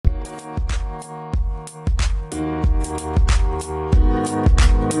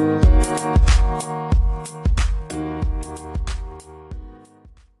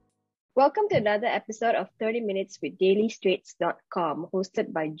Welcome to another episode of 30 Minutes with DailyStraits.com,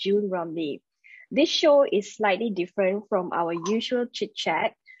 hosted by June Romley. This show is slightly different from our usual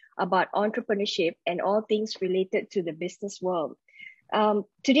chit-chat about entrepreneurship and all things related to the business world.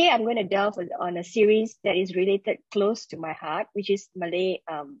 Today, I'm going to delve on a series that is related close to my heart, which is Malay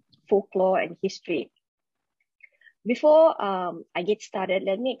folklore and history. Before I get started,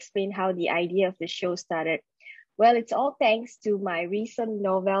 let me explain how the idea of the show started. Well, it's all thanks to my recent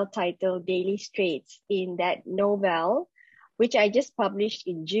novel titled Daily Straits. In that novel, which I just published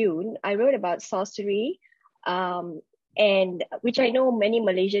in June, I wrote about sorcery, and which I know many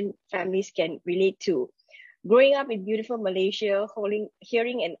Malaysian families can relate to. Growing up in beautiful Malaysia,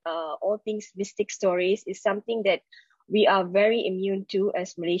 hearing and all things mystic stories is something that we are very immune to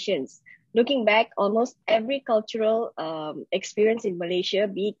as Malaysians. Looking back, almost every cultural experience in Malaysia,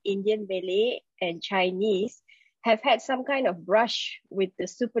 be it Indian, Malay, and Chinese, have had some kind of brush with the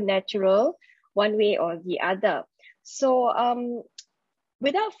supernatural one way or the other. So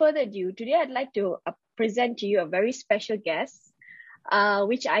without further ado, today I'd like to present to you a very special guest,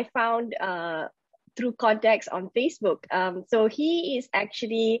 which I found through contacts on Facebook. So he is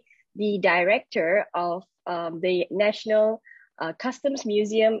actually the director of the National Customs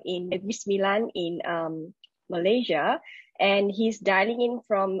Museum in Negeri Sembilan in Malaysia. And he's dialing in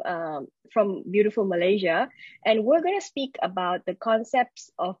from beautiful Malaysia. And we're going to speak about the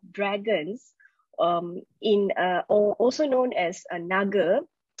concepts of dragons, also known as Naga,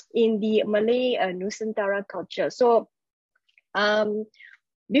 in the Malay Nusantara culture. So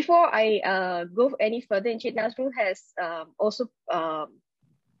before I go any further, Encik Nazrul has also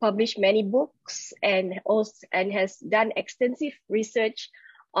published many books and has done extensive research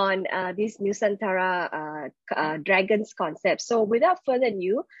on this Nusantara dragons concept. So without further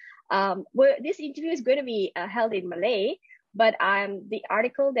ado, this interview is going to be held in Malay, but the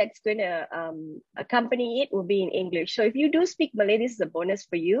article that's going to accompany it will be in English. So if you do speak Malay, this is a bonus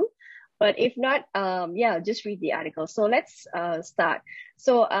for you. But if not, just read the article. So let's start.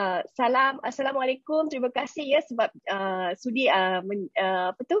 So Assalamualaikum. Terima kasih ya sebab sudi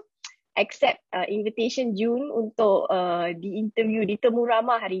accept invitation June untuk di-interview di Temu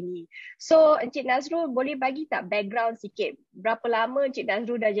Ramah hari ini. So Encik Nazrul boleh bagi tak background sikit? Berapa lama Encik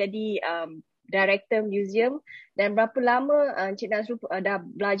Nazrul dah jadi director museum dan berapa lama Encik Nazrul dah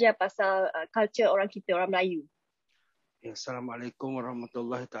belajar pasal culture orang kita, orang Melayu? Ya, Assalamualaikum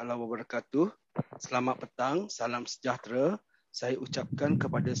warahmatullahi taala wabarakatuh. Selamat petang, salam sejahtera. Saya ucapkan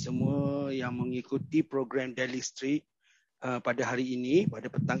kepada semua yang mengikuti program Daily Street pada hari ini, pada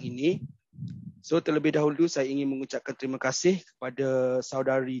petang ini. So terlebih dahulu saya ingin mengucapkan terima kasih kepada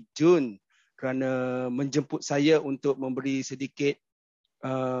saudari Jun kerana menjemput saya untuk memberi sedikit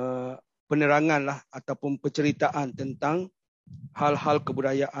penerangan lah ataupun penceritaan tentang hal-hal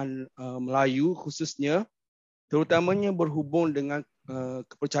kebudayaan Melayu, khususnya terutamanya berhubung dengan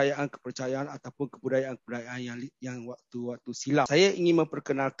kepercayaan ataupun kebudayaan yang waktu silam. Saya ingin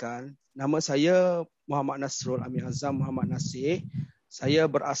memperkenalkan, nama saya Muhammad Nasrul Amin Azam Muhammad Nasir. Saya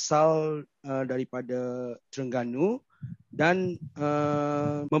berasal daripada Terengganu dan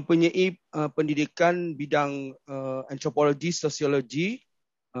mempunyai pendidikan bidang antropologi sosiologi,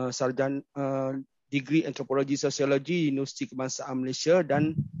 sarjana degree antropologi sosiologi di Universiti Kebangsaan Malaysia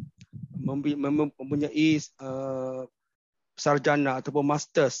dan mempunyai sarjana ataupun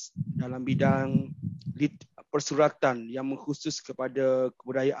masters dalam bidang persuratan yang mengkhusus kepada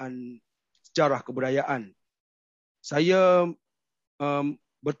sejarah kebudayaan. Saya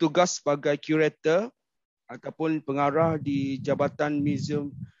bertugas sebagai curator ataupun pengarah di Jabatan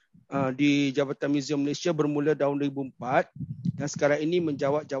Museum Malaysia bermula tahun 2004 dan sekarang ini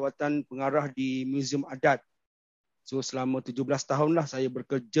menjawat jawatan pengarah di Museum Adat. So selama 17 tahunlah saya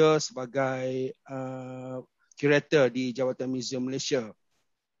bekerja sebagai curator di Jabatan Museum Malaysia.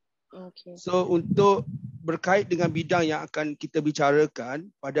 Okay. So untuk berkait dengan bidang yang akan kita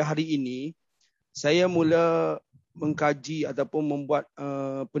bicarakan pada hari ini, saya mula mengkaji ataupun membuat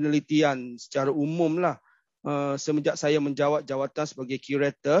penelitian secara umum lah semenjak saya menjawat jawatan sebagai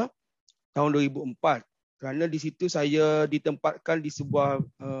curator tahun 2004. Kerana di situ saya ditempatkan di sebuah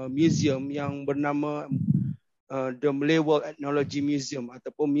museum yang bernama The Malay World Ethnology Museum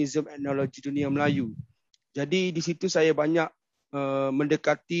ataupun Museum Etnologi Dunia Melayu. Jadi di situ saya banyak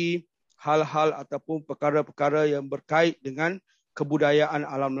mendekati hal-hal ataupun perkara-perkara yang berkait dengan kebudayaan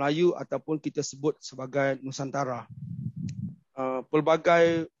alam Melayu ataupun kita sebut sebagai Nusantara.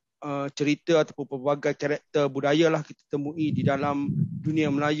 Pelbagai cerita ataupun pelbagai karakter budaya lah kita temui di dalam dunia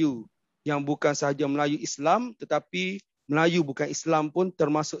Melayu yang bukan sahaja Melayu Islam tetapi Melayu bukan Islam pun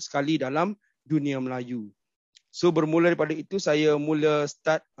termasuk sekali dalam dunia Melayu. So bermula daripada itu saya mula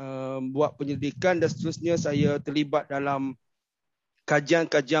start buat penyelidikan dan seterusnya saya terlibat dalam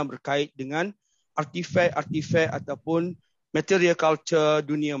kajian-kajian berkait dengan artifak-artifak ataupun material culture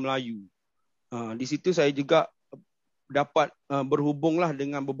dunia Melayu. Di situ saya juga dapat berhubunglah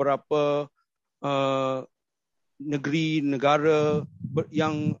dengan beberapa negeri, negara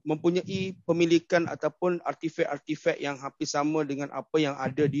yang mempunyai pemilikan ataupun artifak-artifak yang hampir sama dengan apa yang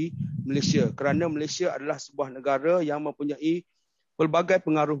ada di Malaysia. Kerana Malaysia adalah sebuah negara yang mempunyai pelbagai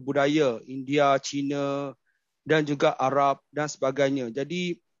pengaruh budaya, India, China dan juga Arab dan sebagainya.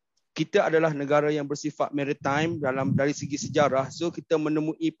 Jadi kita adalah negara yang bersifat maritime dari segi sejarah. So kita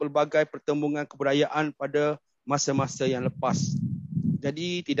menemui pelbagai pertembungan kebudayaan pada masa-masa yang lepas.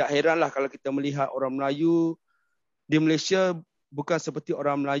 Jadi tidak heranlah kalau kita melihat orang Melayu di Malaysia bukan seperti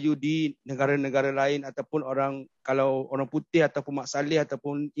orang Melayu di negara-negara lain ataupun kalau orang putih ataupun Mak Saleh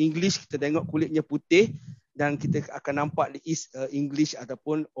ataupun English, kita tengok kulitnya putih dan kita akan nampak English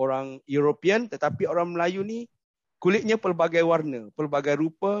ataupun orang European, tetapi orang Melayu ni kulitnya pelbagai warna, pelbagai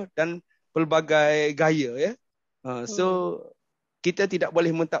rupa dan pelbagai gaya, ya. So kita tidak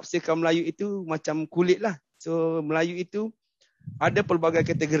boleh mentafsirkan Melayu itu macam kulit lah. So Melayu itu ada pelbagai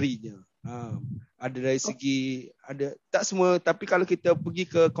kategorinya. Ada dari segi, ada tak semua, tapi kalau kita pergi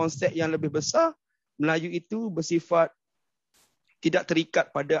ke konsep yang lebih besar, Melayu itu bersifat tidak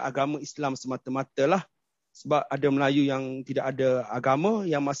terikat pada agama Islam semata-mata lah. Sebab ada Melayu yang tidak ada agama,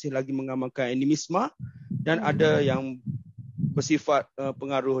 yang masih lagi mengamalkan animisme, dan ada yang bersifat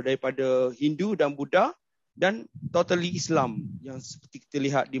pengaruh daripada Hindu dan Buddha, dan totally Islam yang seperti kita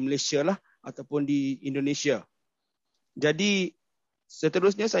lihat di Malaysia lah ataupun di Indonesia. Jadi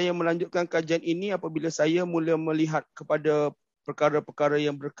seterusnya saya melanjutkan kajian ini apabila saya mula melihat kepada perkara-perkara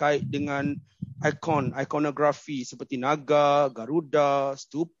yang berkait dengan ikonografi seperti naga, garuda,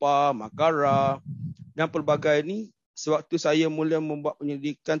 stupa, makara dan pelbagai ini. Sewaktu saya mula membuat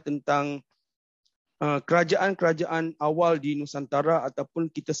penyelidikan tentang kerajaan-kerajaan awal di Nusantara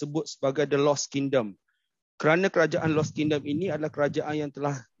ataupun kita sebut sebagai The Lost Kingdom. Kerana kerajaan Lost Kingdom ini adalah kerajaan yang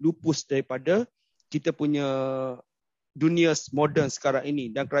telah lupus daripada kita punya dunia moden sekarang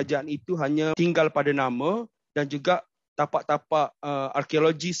ini, dan kerajaan itu hanya tinggal pada nama dan juga tapak-tapak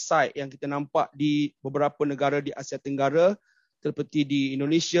arkeologi site yang kita nampak di beberapa negara di Asia Tenggara seperti di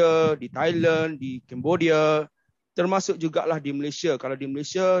Indonesia, di Thailand, di Cambodia, termasuk jugalah di Malaysia. Kalau di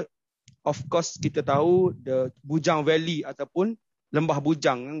Malaysia, of course kita tahu the Bujang Valley ataupun Lembah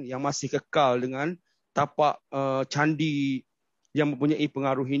Bujang yang masih kekal dengan tapak candi yang mempunyai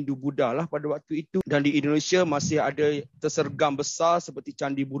pengaruh Hindu Buddha lah pada waktu itu. Dan di Indonesia masih ada tersergam besar seperti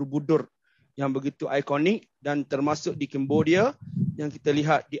Candi Borobudur yang begitu ikonik, dan termasuk di Cambodia yang kita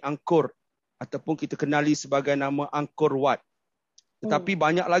lihat di Angkor ataupun kita kenali sebagai nama Angkor Wat. Tetapi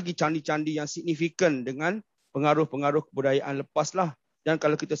banyak lagi candi-candi yang signifikan dengan pengaruh-pengaruh kebudayaan lepas lah. Dan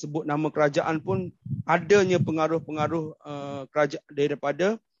kalau kita sebut nama kerajaan pun adanya pengaruh-pengaruh kerajaan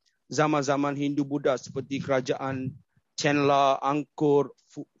daripada zaman-zaman Hindu Buddha seperti kerajaan Chenla, Angkor,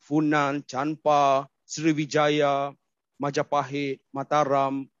 Funan, Chanpa, Sriwijaya, Majapahit,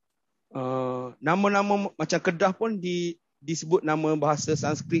 Mataram. Nama-nama macam Kedah pun disebut nama bahasa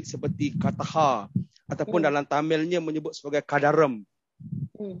Sanskrit seperti Kataha, ataupun dalam Tamilnya menyebut sebagai Kadaram.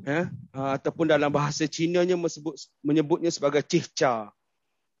 Ataupun dalam bahasa Cinanya menyebutnya sebagai Cihca.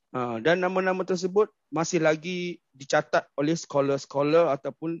 Dan nama-nama tersebut masih lagi dicatat oleh scholar-scholar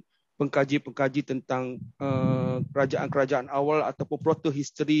ataupun pengkaji-pengkaji tentang kerajaan-kerajaan awal ataupun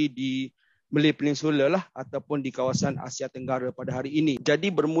proto-history di Malay Peninsula lah ataupun di kawasan Asia Tenggara pada hari ini. Jadi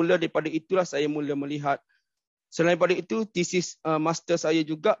bermula daripada itulah saya mula melihat. Selain daripada itu, tesis master saya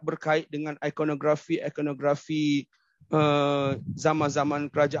juga berkait dengan ikonografi zaman-zaman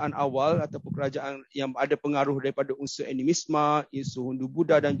kerajaan awal ataupun kerajaan yang ada pengaruh daripada unsur animisme, unsur Hindu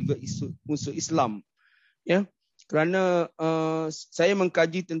Buddha dan juga unsur Islam. Ya. Kerana saya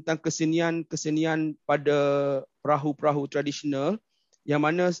mengkaji tentang kesenian pada perahu-perahu tradisional yang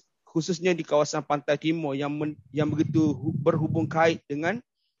mana khususnya di kawasan pantai timur yang begitu berhubung kait dengan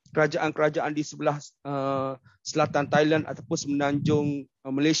kerajaan-kerajaan di sebelah selatan Thailand ataupun semenanjung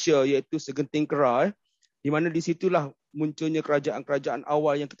Malaysia, iaitu Segenting Kera, di mana di situlah munculnya kerajaan-kerajaan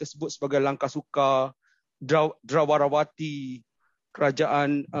awal yang kita sebut sebagai Langkasuka, Drawarawati,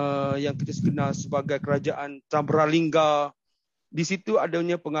 kerajaan yang kita kenal sebagai kerajaan Tambralingga. Di situ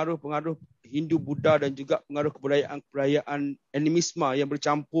adanya pengaruh-pengaruh Hindu Buddha dan juga pengaruh kebudayaan animisme yang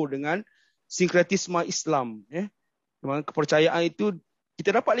bercampur dengan sinkretisme Islam. Kepercayaan itu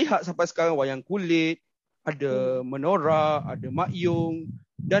kita dapat lihat sampai sekarang, wayang kulit, ada menorah, ada makyung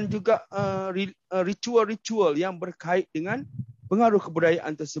dan juga ritual-ritual yang berkait dengan pengaruh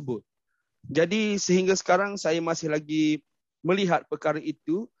kebudayaan tersebut. Jadi sehingga sekarang saya masih lagi melihat perkara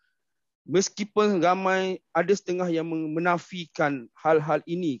itu, meskipun ramai ada setengah yang menafikan hal-hal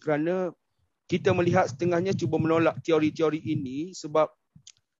ini kerana kita melihat setengahnya cuba menolak teori-teori ini sebab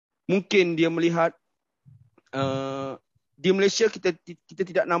mungkin dia melihat di Malaysia kita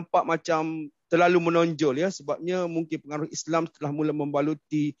tidak nampak macam terlalu menonjol ya, sebabnya mungkin pengaruh Islam telah mula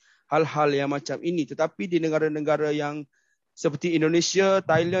membaluti hal-hal yang macam ini. Tetapi di negara-negara yang seperti Indonesia,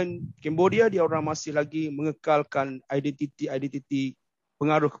 Thailand, Cambodia, dia orang masih lagi mengekalkan identiti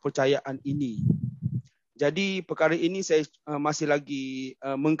pengaruh kepercayaan ini. Jadi perkara ini saya masih lagi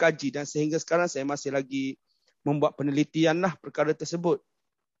mengkaji dan sehingga sekarang saya masih lagi membuat penelitian lah perkara tersebut.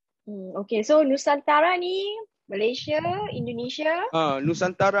 Okay, so Nusantara ni Malaysia, Indonesia.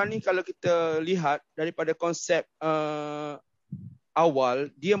 Nusantara ni kalau kita lihat daripada konsep awal,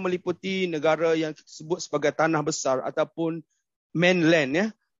 dia meliputi negara yang kita sebut sebagai tanah besar ataupun mainland ya,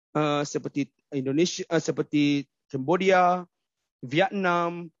 seperti Indonesia, seperti Cambodia,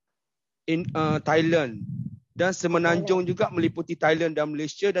 Vietnam, Thailand, dan semenanjung juga meliputi Thailand dan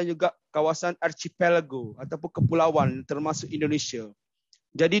Malaysia dan juga kawasan archipelago ataupun kepulauan termasuk Indonesia.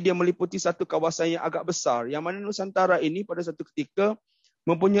 Jadi dia meliputi satu kawasan yang agak besar yang mana Nusantara ini pada satu ketika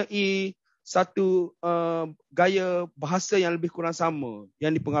mempunyai satu gaya bahasa yang lebih kurang sama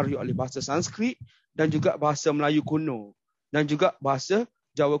yang dipengaruhi oleh bahasa Sanskrit dan juga bahasa Melayu kuno dan juga bahasa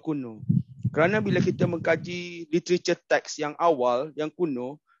Jawa kuno. Kerana bila kita mengkaji literature teks yang awal, yang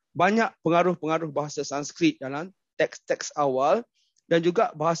kuno, banyak pengaruh-pengaruh bahasa Sanskrit dalam teks-teks awal dan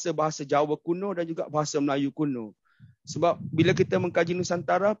juga bahasa-bahasa Jawa kuno dan juga bahasa Melayu kuno. Sebab bila kita mengkaji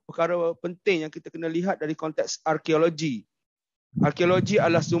Nusantara, perkara penting yang kita kena lihat dari konteks arkeologi. Arkeologi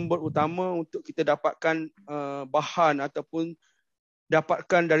adalah sumber utama untuk kita dapatkan bahan ataupun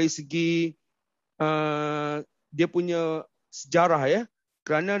dapatkan dari segi dia punya sejarah ya.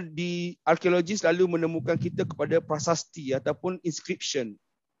 Kerana di arkeologi selalu menemukan kita kepada prasasti ataupun inscription.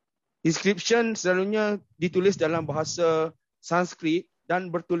 Inscription selalunya ditulis dalam bahasa Sanskrit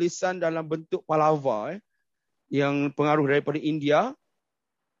dan bertulisan dalam bentuk Pallava yang pengaruh daripada India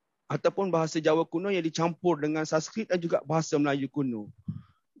ataupun bahasa Jawa kuno yang dicampur dengan Sanskrit dan juga bahasa Melayu kuno.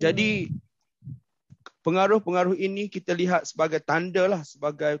 Jadi pengaruh-pengaruh ini kita lihat sebagai tanda lah,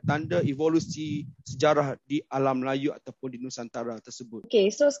 sebagai tanda evolusi sejarah di alam Melayu ataupun di Nusantara tersebut.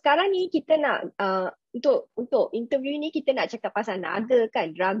 Okay, so sekarang ni kita nak untuk interview ni kita nak cakap pasal naga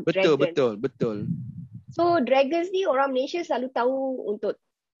kan, dragon. Betul. So dragons ni orang Malaysia selalu tahu untuk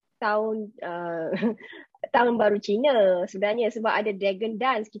tahun tahun baru Cina sebenarnya sebab ada dragon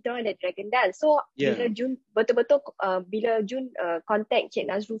dance, kita orang ada dragon dance. So bila Jun betul-betul bila Jun contact Cik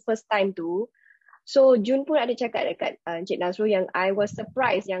Nazrul first time tu, so Jun pun ada cakap dekat Cik Nazrul yang I was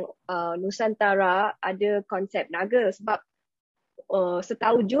surprised yang Nusantara ada konsep naga sebab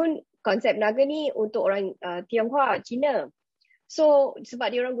setahu Jun konsep naga ni untuk orang Tionghoa, Cina. So sebab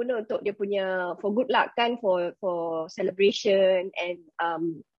dia orang guna untuk dia punya for good luck kan, for celebration and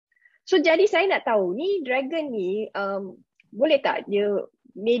so jadi saya nak tahu ni dragon ni boleh tak dia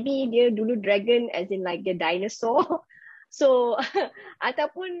maybe dia dulu dragon as in like the dinosaur so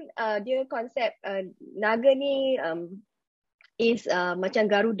ataupun dia konsep naga ni is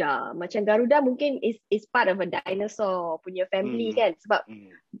macam Garuda. Macam Garuda mungkin is part of a dinosaur punya family kan sebab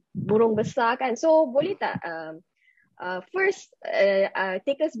burung besar kan. So boleh tak first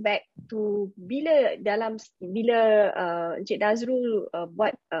take us back to bila Encik Nazrul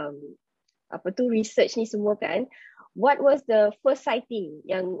buat research ni semua kan, what was the first sighting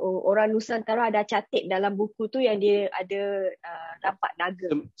yang orang Nusantara dah catat dalam buku tu yang dia ada nampak naga?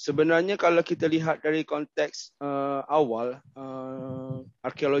 Sebenarnya kalau kita lihat dari konteks awal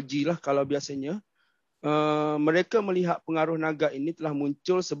arkeologi lah kalau biasanya mereka melihat pengaruh naga ini telah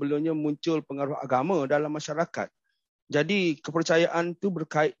muncul sebelumnya muncul pengaruh agama dalam masyarakat. Jadi kepercayaan tu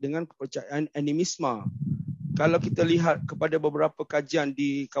berkait dengan kepercayaan animisme. Kalau kita lihat kepada beberapa kajian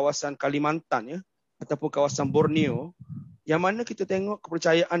di kawasan Kalimantan ya ataupun kawasan Borneo, yang mana kita tengok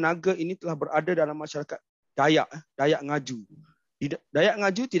kepercayaan naga ini telah berada dalam masyarakat Dayak Ngaju. Dayak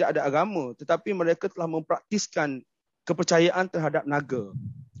Ngaju tidak ada agama, tetapi mereka telah mempraktiskan kepercayaan terhadap naga.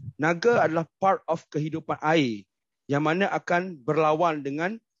 Naga adalah part of kehidupan air yang mana akan berlawan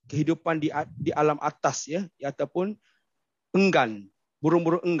dengan kehidupan di alam atas ya ataupun enggan,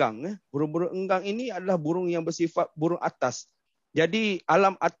 burung-burung enggang. Burung-burung enggang ini adalah burung yang bersifat burung atas. Jadi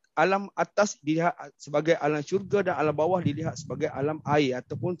alam atas dilihat sebagai alam syurga dan alam bawah dilihat sebagai alam air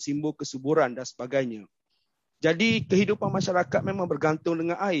ataupun simbol kesuburan dan sebagainya. Jadi kehidupan masyarakat memang bergantung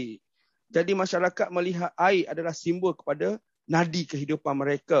dengan air. Jadi masyarakat melihat air adalah simbol kepada nadi kehidupan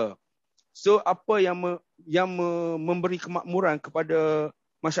mereka. So apa yang memberi kemakmuran kepada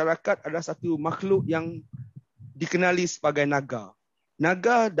masyarakat adalah satu makhluk yang dikenali sebagai naga.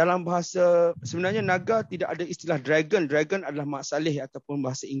 Naga dalam bahasa, sebenarnya naga tidak ada istilah dragon. Dragon adalah mak saleh ataupun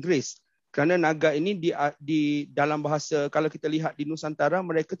bahasa Inggeris. Kerana naga ini di dalam bahasa, kalau kita lihat di Nusantara,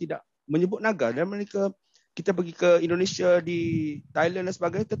 mereka tidak menyebut naga. Dan mereka, kita pergi ke Indonesia, di Thailand dan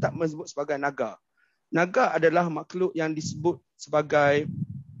sebagainya, tetap menyebut sebagai naga. Naga adalah makhluk yang disebut sebagai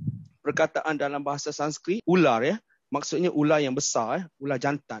perkataan dalam bahasa Sanskrit, ular ya. Maksudnya ular yang besar, ular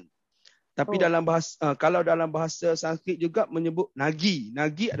jantan. Tapi dalam bahasa, kalau dalam bahasa Sanskrit juga menyebut nagi.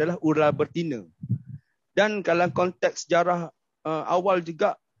 Nagi adalah ular betina. Dan kalau konteks sejarah awal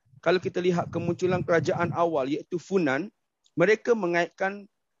juga, kalau kita lihat kemunculan kerajaan awal iaitu Funan, mereka mengaitkan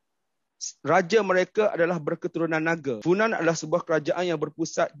raja mereka adalah berketurunan naga. Funan adalah sebuah kerajaan yang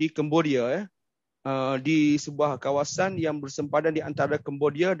berpusat di Cambodia, di sebuah kawasan yang bersempadan di antara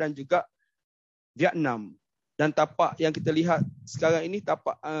Cambodia dan juga Vietnam. Dan tapak yang kita lihat sekarang ini,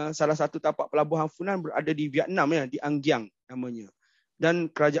 tapak salah satu tapak pelabuhan Funan berada di Vietnam ya, di An Giang namanya. Dan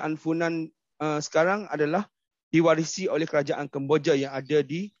kerajaan Funan sekarang adalah diwarisi oleh kerajaan Kemboja yang ada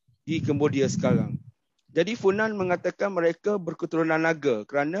di Cambodia sekarang. Jadi Funan mengatakan mereka berketurunan naga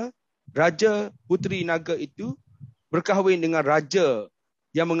kerana raja puteri naga itu berkahwin dengan raja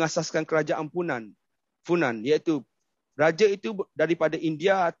yang mengasaskan kerajaan Funan, iaitu raja itu daripada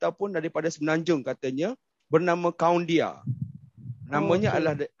India ataupun daripada Semenanjung katanya, bernama Kaundia. Namanya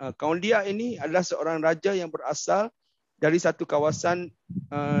adalah Kaundia ini adalah seorang raja yang berasal dari satu kawasan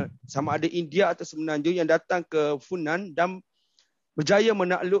sama ada India atau Semenanjung yang datang ke Funan dan berjaya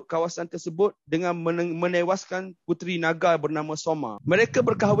menakluk kawasan tersebut dengan menewaskan puteri naga bernama Soma. Mereka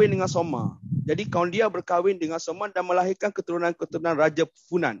berkahwin dengan Soma. Jadi Kaundia berkahwin dengan Soma dan melahirkan keturunan-keturunan Raja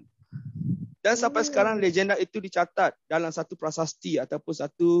Funan. Dan sampai sekarang legenda itu dicatat dalam satu prasasti ataupun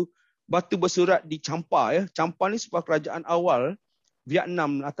satu batu bersurat di Champa. Champa ni sebuah kerajaan awal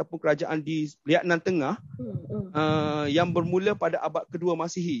Vietnam ataupun kerajaan di Vietnam Tengah yang bermula pada abad kedua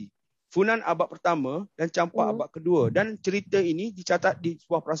Masihi. Funan abad pertama dan Champa abad kedua. Dan cerita ini dicatat di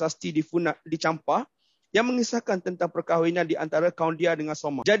sebuah prasasti di Champa yang mengisahkan tentang perkahwinan di antara Kaundia dengan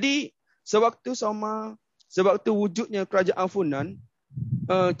Soma. Jadi sewaktu wujudnya kerajaan Funan,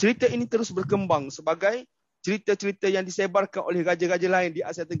 cerita ini terus berkembang sebagai cerita-cerita yang disebarkan oleh raja-raja lain di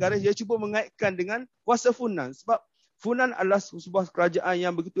Asia Tenggara. Dia cuba mengaitkan dengan kuasa Funan. Sebab Funan adalah sebuah kerajaan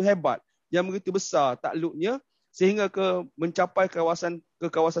yang begitu hebat, yang begitu besar takluknya sehingga mencapai kawasan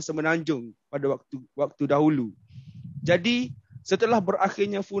Semenanjung pada waktu dahulu. Jadi setelah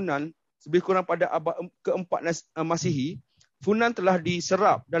berakhirnya Funan, lebih kurang pada abad keempat Masihi, Funan telah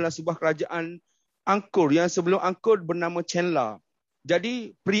diserap dalam sebuah kerajaan Angkor yang sebelum Angkor bernama Chenla.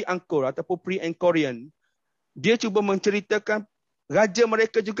 Jadi pre-Angkor ataupun pre-Angkorian. Dia cuba menceritakan raja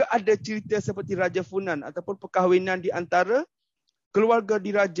mereka juga ada cerita seperti Raja Funan ataupun perkahwinan di antara keluarga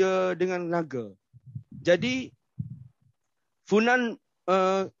diraja dengan naga. Jadi Funan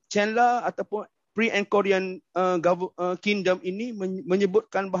Chenla ataupun pre-Angkorian kingdom ini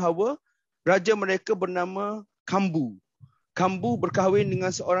menyebutkan bahawa raja mereka bernama Kambu. Kambu berkahwin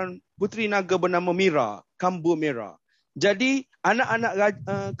dengan seorang puteri naga bernama Mira, Kambu Mira. Jadi anak-anak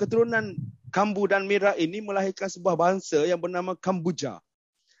keturunan Kambu dan Mira ini melahirkan sebuah bangsa yang bernama Kamboja.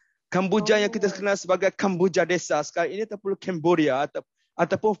 Kamboja yang kita kenal sebagai Kamboja desa sekarang ini ataupun Cambodia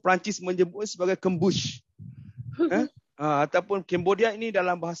ataupun Perancis menyebutnya sebagai Kambuj. Ataupun Cambodia ini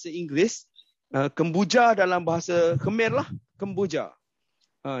dalam bahasa Inggeris, Kamboja dalam bahasa Khmer lah, Kamboja.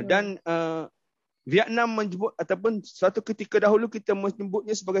 Dan Vietnam menyebut ataupun suatu ketika dahulu kita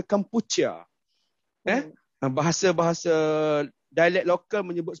menyebutnya sebagai Kampuchea. Bahasa-bahasa dialek lokal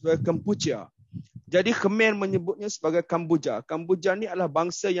menyebut sebagai Kampuchea. Jadi Khmer menyebutnya sebagai Kamboja. Kamboja ni adalah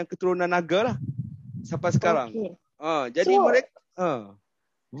bangsa yang keturunan naga lah sampai sekarang. Jadi mereka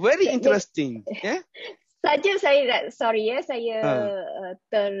very interesting. Saja saya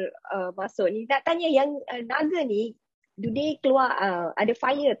termasuk ni nak tanya yang naga ni dia keluar ada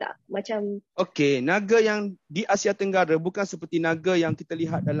fire tak? Macam naga yang di Asia Tenggara bukan seperti naga yang kita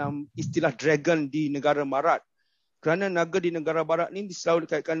lihat dalam istilah dragon di negara barat. Kerana naga di negara barat ni selalu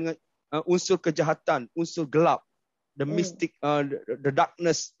dikaitkan dengan unsur kejahatan, unsur gelap, the mystic, the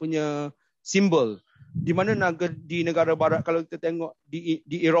darkness punya simbol. Di mana naga di negara barat, kalau kita tengok di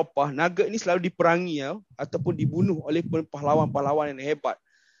Eropah, naga ini selalu diperangi ataupun dibunuh oleh pahlawan-pahlawan yang hebat.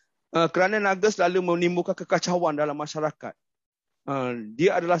 Kerana naga selalu menimbulkan kekacauan dalam masyarakat.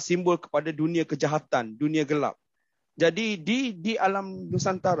 Dia adalah simbol kepada dunia kejahatan, dunia gelap. Jadi di alam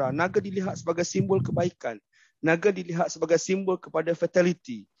Nusantara, naga dilihat sebagai simbol kebaikan. Naga dilihat sebagai simbol kepada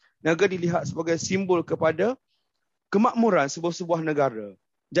fatality. Naga dilihat sebagai simbol kepada kemakmuran sebuah negara.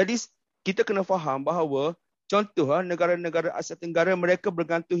 Jadi kita kena faham bahawa contoh negara-negara Asia Tenggara mereka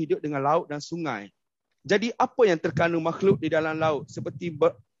bergantung hidup dengan laut dan sungai. Jadi apa yang terkandung makhluk di dalam laut? Seperti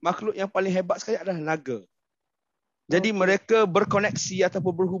makhluk yang paling hebat sekali adalah naga. Jadi mereka berkoneksi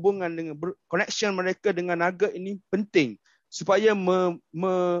ataupun berhubungan dengan connection mereka dengan naga ini penting supaya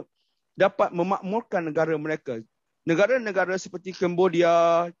dapat memakmurkan negara mereka. Negara-negara seperti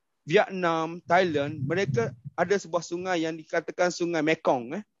Cambodia, Vietnam, Thailand, mereka ada sebuah sungai yang dikatakan Sungai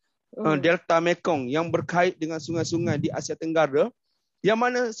Mekong, Delta Mekong yang berkait dengan sungai-sungai di Asia Tenggara, yang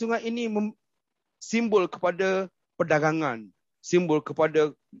mana sungai ini simbol kepada perdagangan, simbol kepada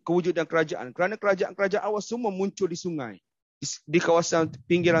kewujudan kerajaan. Kerana kerajaan-kerajaan awal semua muncul di sungai, di kawasan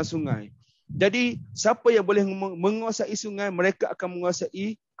pinggiran sungai. Jadi siapa yang boleh menguasai sungai, mereka akan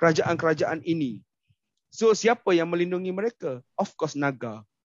menguasai kerajaan-kerajaan ini. So siapa yang melindungi mereka? Of course naga.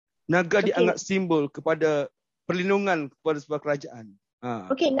 Naga dianggap simbol kepada perlindungan kepada sebuah kerajaan.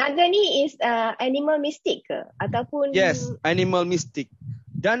 Okay, naga ni is animal mystic ke? Ataupun... Yes, animal mystic.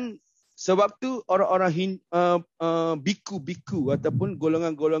 Dan sebab tu orang-orang biku-biku ataupun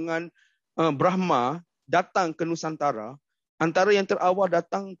golongan-golongan Brahma datang ke Nusantara. Antara yang terawal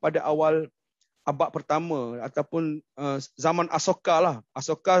datang pada awal abad pertama ataupun zaman Asoka lah.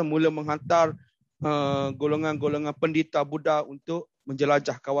 Asoka mula menghantar golongan-golongan pendeta Buddha untuk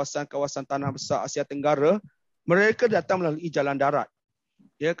menjelajah kawasan-kawasan tanah besar Asia Tenggara. Mereka datang melalui jalan darat.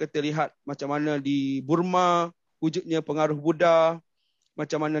 Ya, kita lihat macam mana di Burma wujudnya pengaruh Buddha,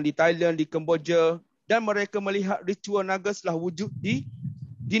 macam mana di Thailand, di Kemboja, dan mereka melihat ritual naga telah wujud di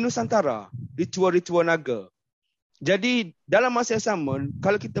Nusantara, ritual-ritual naga. Jadi dalam masa yang sama,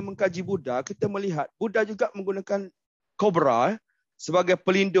 kalau kita mengkaji Buddha, kita melihat Buddha juga menggunakan kobra sebagai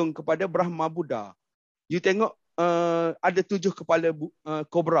pelindung kepada Brahma Buddha. You tengok ada 7 kepala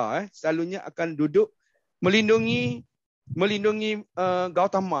kobra selalunya akan duduk melindungi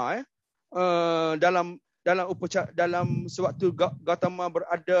Gautama dalam sewaktu Gautama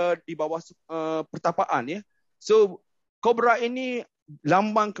berada di bawah pertapaan ya. So kobra ini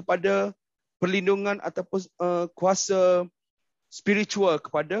lambang kepada perlindungan ataupun kuasa spiritual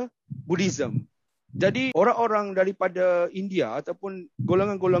kepada Buddhism. Jadi orang-orang daripada India ataupun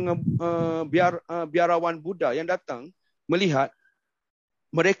golongan-golongan biarawan Buddha yang datang melihat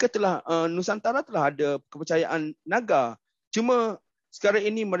mereka Nusantara telah ada kepercayaan naga. Cuma sekarang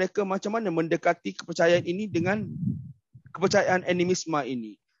ini mereka macam mana mendekati kepercayaan ini dengan kepercayaan animisme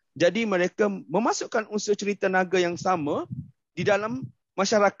ini. Jadi mereka memasukkan unsur cerita naga yang sama di dalam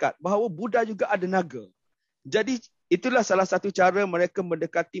masyarakat, bahawa Buddha juga ada naga. Jadi itulah salah satu cara mereka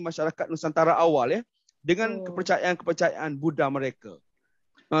mendekati masyarakat Nusantara awal ya, dengan kepercayaan-kepercayaan Buddha mereka.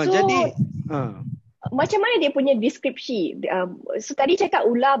 Jadi macam mana dia punya deskripsi? So tadi cakap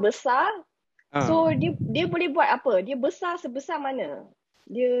ular besar. So dia boleh buat apa? Dia besar sebesar mana?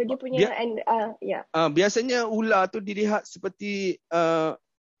 Dia punya biasanya ular tu dilihat seperti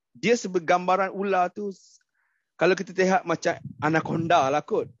dia sebagai gambaran ular tu, kalau kita lihat macam anaconda lah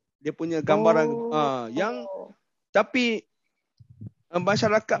kot. Dia punya gambaran yang tapi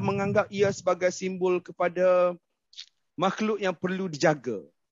masyarakat menganggap ia sebagai simbol kepada makhluk yang perlu dijaga.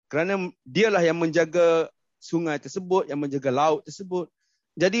 Kerana dialah yang menjaga sungai tersebut, yang menjaga laut tersebut.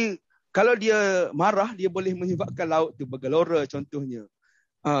 Jadi kalau dia marah, dia boleh menyebabkan laut tu bergelora contohnya.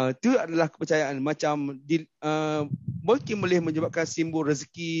 Itu adalah kepercayaan. Macam mungkin boleh menyebabkan simbol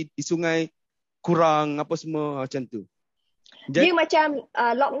rezeki di sungai kurang apa semua macam tu. Dia macam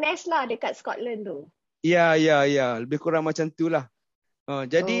Loch Ness lah dekat Scotland tu. Ya. Lebih kurang macam tu lah.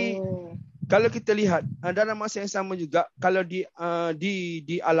 Jadi kalau kita lihat dalam masa yang sama juga, kalau di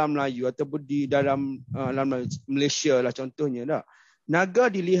alam Melayu ataupun di dalam alam Malaysia lah contohnya dah, naga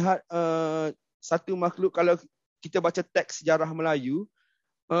dilihat satu makhluk. Kalau kita baca teks sejarah Melayu,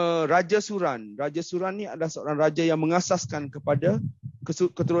 Raja Suran. Raja Suran ni adalah seorang raja yang mengasaskan kepada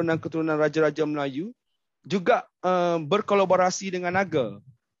keturunan-keturunan raja-raja Melayu, juga berkolaborasi dengan naga.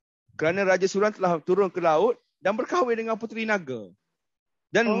 Kerana Raja Suran telah turun ke laut dan berkahwin dengan puteri naga.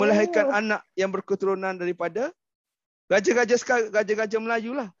 Dan melahirkan anak yang berketurunan daripada raja-raja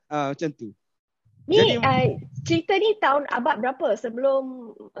Melayu lah. Macam tu. Ni jadi, cerita ni tahun abad berapa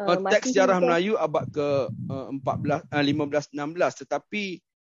sebelum teks sejarah Melayu abad ke 15-16. Tetapi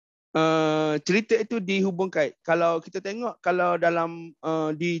cerita itu dihubungkan. Kalau kita tengok, kalau dalam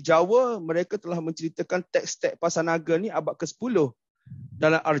di Jawa, mereka telah menceritakan teks-teks pasal naga ni abad ke-10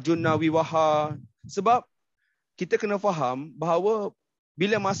 dalam Arjuna Wiwaha. Sebab kita kena faham bahawa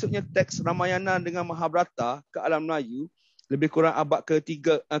bila masuknya teks Ramayana dengan Mahabharata ke alam Melayu, lebih kurang abad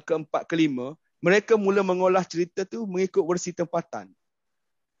ke-3, ke-4, ke-5, mereka mula mengolah cerita tu mengikut versi tempatan.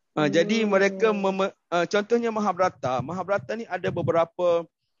 Jadi mereka contohnya Mahabharata ni ada beberapa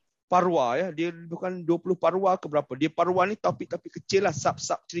parwa ya. Dia bukan 20 parwa ke berapa. Dia parwa ni topik-topik kecil lah,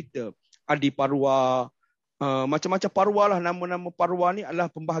 sub-sub cerita. Adi parwa, macam-macam parwa lah. Nama-nama parwa ni adalah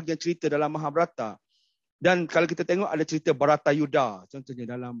pembahagian cerita dalam Mahabharata. Dan kalau kita tengok ada cerita Bharatayuddha contohnya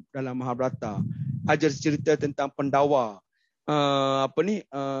dalam Mahabharata. Ada cerita tentang Pandawa.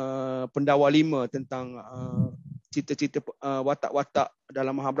 Pandawa 5 tentang cerita-cerita watak-watak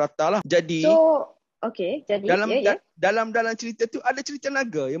dalam Mahabharata lah. Jadi dalam cerita tu ada cerita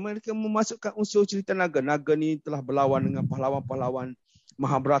naga yang mereka memasukkan unsur cerita naga. Naga ni telah berlawan dengan pahlawan-pahlawan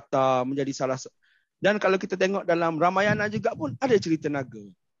Mahabharata menjadi salah. Dan kalau kita tengok dalam Ramayana juga pun ada cerita naga.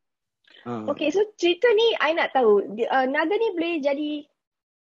 Okay, so cerita ni I nak tahu, naga ni boleh jadi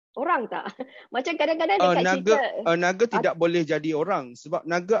orang tak? Macam kadang-kadang dekat cerita naga tidak boleh jadi orang sebab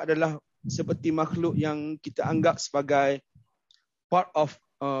naga adalah seperti makhluk yang kita anggap sebagai part of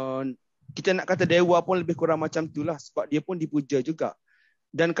kita nak kata dewa pun lebih kurang macam itulah sebab dia pun dipuja juga.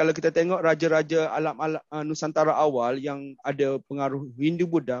 Dan kalau kita tengok raja-raja alam Nusantara awal yang ada pengaruh Hindu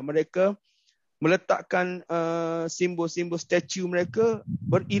Buddha, mereka meletakkan simbol-simbol statue mereka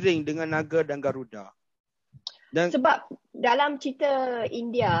beriring dengan naga dan garuda. Dan sebab dalam cerita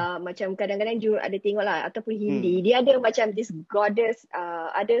India macam kadang-kadang juga ada tengoklah ataupun Hindi, dia ada macam this goddess,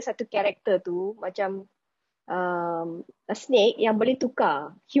 ada satu karakter tu macam a snake yang boleh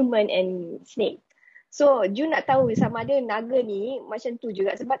tukar human and snake. So Jun nak tahu sama ada naga ni macam tu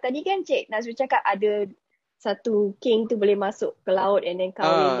juga sebab tadi kan Cik Nazri cakap ada satu king tu boleh masuk ke laut and then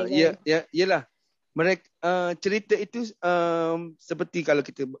kahwin dengan yalah. Mereka cerita itu seperti kalau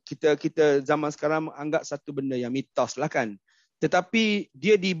kita zaman sekarang menganggap satu benda yang mitos lah kan. Tetapi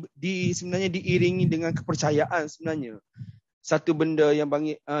dia sebenarnya diiringi dengan kepercayaan sebenarnya. Satu benda yang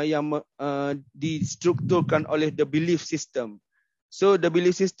distrukturkan oleh the belief system. So the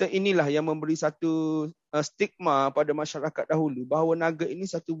belief system inilah yang memberi satu stigma pada masyarakat dahulu bahawa naga ini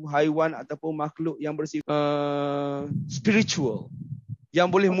satu haiwan ataupun makhluk yang bersifat spiritual. Yang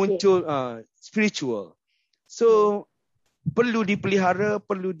boleh muncul spiritual. So perlu dipelihara,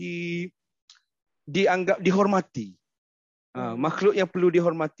 perlu dianggap dihormati. Makhluk yang perlu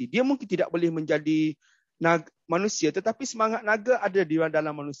dihormati. Dia mungkin tidak boleh menjadi manusia tetapi semangat naga ada di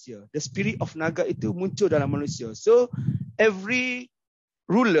dalam manusia. The spirit of naga itu muncul dalam manusia. So every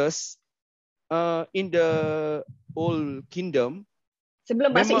rulers in the old kingdom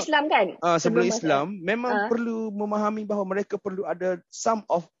sebelum masuk Islam kan? Sebelum Islam memang perlu memahami bahawa mereka perlu ada some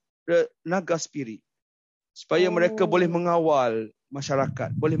of the naga spirit supaya mereka boleh mengawal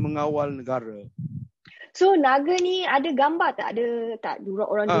masyarakat, boleh mengawal negara. So naga ni ada gambar tak? Ada tak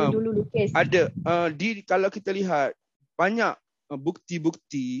orang dulu lukis? Ada. Kalau kita lihat banyak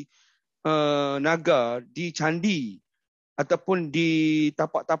bukti-bukti naga di candi ataupun di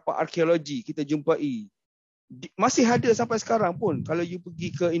tapak-tapak arkeologi kita jumpai. Masih ada sampai sekarang pun. Kalau you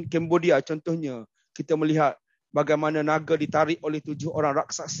pergi ke Cambodia contohnya, kita melihat bagaimana naga ditarik oleh 7 orang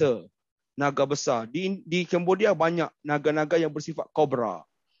raksasa. Naga besar. Di Cambodia banyak naga-naga yang bersifat kobra.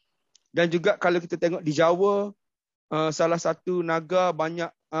 Dan juga kalau kita tengok di Jawa, salah satu naga banyak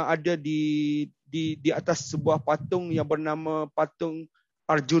ada di atas sebuah patung yang bernama patung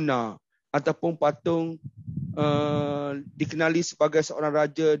Arjuna ataupun patung dikenali sebagai seorang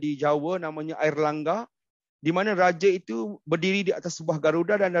raja di Jawa namanya Airlangga, di mana raja itu berdiri di atas sebuah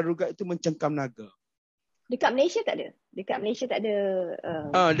garuda dan garuda itu mencengkam naga. Dekat Malaysia tak ada? Dekat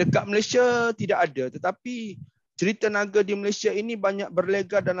Malaysia tidak ada, tetapi cerita naga di Malaysia ini banyak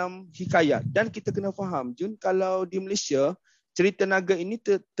berlega dalam hikayat. Dan kita kena faham, Jun, kalau di Malaysia, cerita naga ini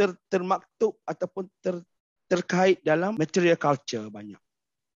termaktub ataupun terkait dalam material culture banyak.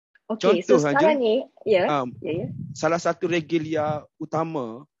 Okay, contoh, so sekarang ni, salah satu regalia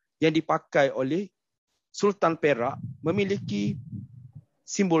utama yang dipakai oleh Sultan Perak memiliki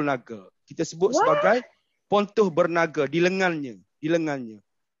simbol naga. Kita sebut sebagai pontoh bernaga di lengannya.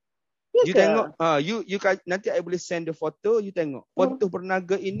 You tengok, nanti I boleh send the foto, you tengok. Pontoh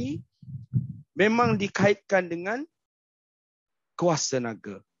bernaga ini memang dikaitkan dengan kuasa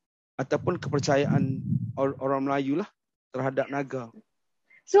naga ataupun kepercayaan orang Melayu lah terhadap naga.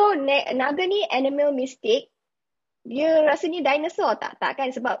 So naga ni animal mystic. Dia rasanya dinosaur tak? Tak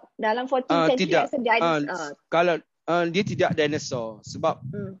kan, sebab dalam 14th century tidak. Kalau dia tidak dinosaur sebab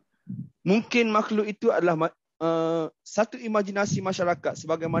mungkin makhluk itu adalah satu imajinasi masyarakat,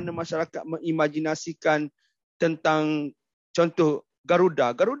 sebagaimana masyarakat mengimajinasikan tentang contoh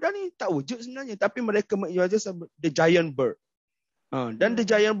Garuda. Garuda ni tak wujud sebenarnya, tapi mereka mengimajinasikan the giant bird. Dan the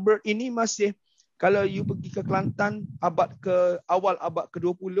giant bird ini masih, kalau you pergi ke Kelantan awal abad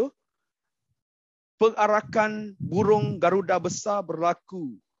ke-20, perarakan burung Garuda besar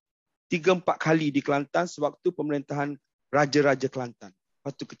berlaku 3-4 kali di Kelantan sewaktu pemerintahan Raja-Raja Kelantan.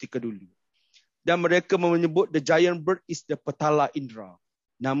 waktu ketika dulu. Dan mereka menyebut the giant bird is the Petala Indra.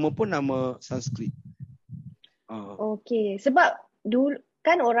 Nama pun nama Sanskrit. Okey, sebab dulu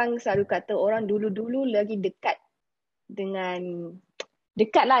kan orang selalu kata orang dulu-dulu lagi dekatlah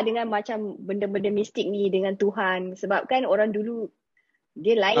dengan macam benda-benda mistik ni dengan Tuhan, sebab kan orang dulu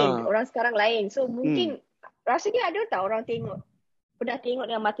dia lain, orang sekarang lain. So mungkin rasanya ada tak orang pernah tengok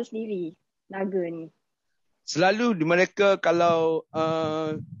dengan mata sendiri naga ni? Selalu mereka kalau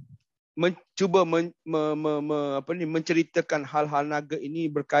mencuba menceritakan hal-hal naga ini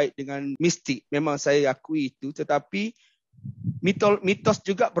berkait dengan mistik, memang saya akui itu, tetapi mitos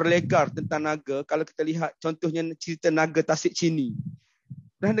juga berlegar tentang naga. Kalau kita lihat contohnya cerita naga Tasik Chini.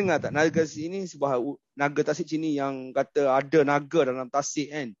 Pernah dengar tak naga sini, sebuah naga Tasik Chini yang kata ada naga dalam tasik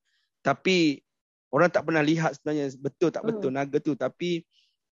kan. Tapi orang tak pernah lihat sebenarnya betul tak betul naga tu, tapi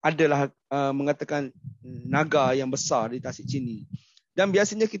adalah mengatakan naga yang besar di Tasik Chini. Dan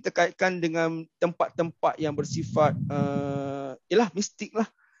biasanya kita kaitkan dengan tempat-tempat yang bersifat mistik lah,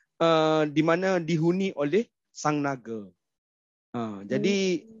 di mana dihuni oleh sang naga.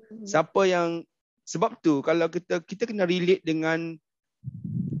 Jadi siapa yang, sebab tu kalau kita kena relate dengan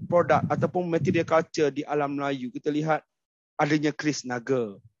produk ataupun material culture di alam Melayu, kita lihat adanya keris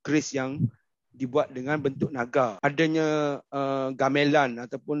naga, keris yang dibuat dengan bentuk naga, adanya gamelan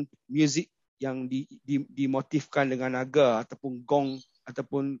ataupun muzik yang dimotifkan dengan naga, ataupun gong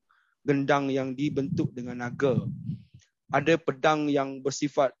ataupun gendang yang dibentuk dengan naga. Ada pedang yang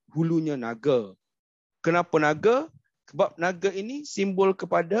bersifat hulunya naga. Kenapa naga? Sebab naga ini simbol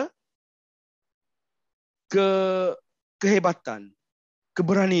kepada kehebatan,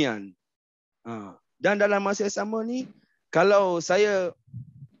 keberanian. Dan dalam masa yang sama ni, kalau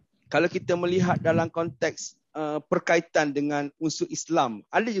kita melihat dalam konteks perkaitan dengan unsur Islam,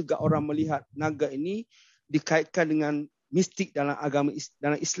 ada juga orang melihat naga ini dikaitkan dengan mistik dalam agama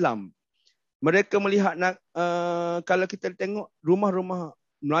dalam Islam. Mereka melihat kalau kita tengok rumah-rumah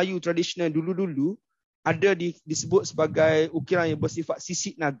Melayu tradisional dulu-dulu, ada disebut sebagai ukiran yang bersifat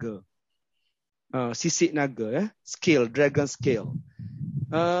sisik naga. Sisik naga, scale, dragon scale.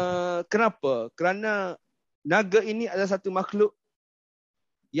 Kenapa? Kerana naga ini adalah satu makhluk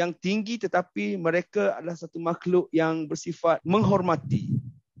yang tinggi, tetapi mereka adalah satu makhluk yang bersifat menghormati.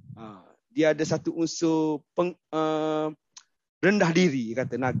 Dia ada satu unsur rendah diri,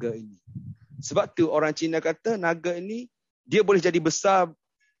 kata naga ini. Sebab tu orang Cina kata naga ini dia boleh jadi besar,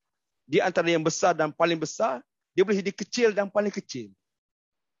 dia antara yang besar dan paling besar, dia boleh jadi kecil dan paling kecil.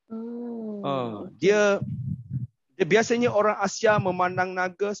 Dia biasanya orang Asia memandang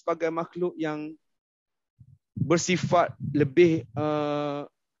naga sebagai makhluk yang bersifat lebih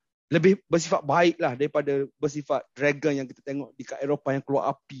bersifat baiklah daripada bersifat dragon yang kita tengok di Eropah yang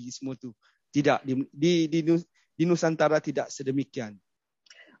keluar api semua tu. Tidak, di Nusantara tidak sedemikian.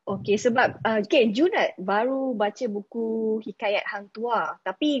 Okey, sebab Junat baru baca buku Hikayat Hang Tuah,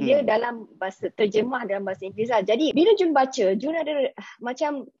 tapi dia dalam bahasa terjemah dalam bahasa Inggeris lah. Jadi bila Jun baca, Jun ada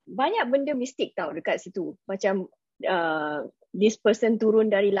macam banyak benda mistik tau dekat situ. Macam this person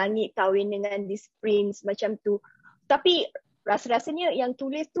turun dari langit kahwin dengan this prince macam tu. Tapi rasa-rasanya yang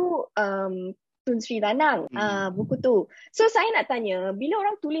tulis tu Tun Sri Lanang, buku tu. So saya nak tanya, bila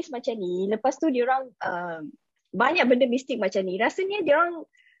orang tulis macam ni, lepas tu dia orang banyak benda mistik macam ni, rasanya dia orang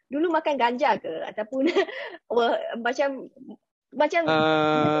dulu makan ganja ke ataupun macam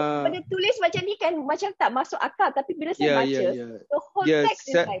benda tulis macam ni kan macam tak masuk akal, tapi bila saya baca the whole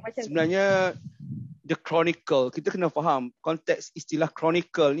text is like macam sebenarnya the chronicle, kita kena faham konteks istilah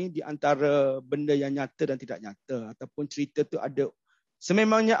chronicle ni di antara benda yang nyata dan tidak nyata, ataupun cerita tu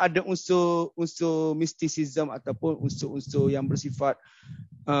sememangnya ada unsur mysticism ataupun unsur-unsur yang bersifat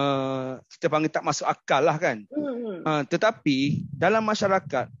kita panggil tak masuk akal lah kan. Tetapi dalam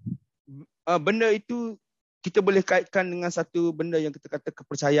masyarakat benda itu kita boleh kaitkan dengan satu benda yang kita kata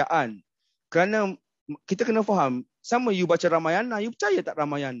kepercayaan. Kerana kita kena faham, sama you baca Ramayana, you percaya tak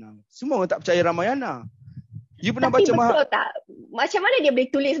Ramayana? Semua orang tak percaya Ramayana. You pernah tapi baca betul tak? Macam mana dia boleh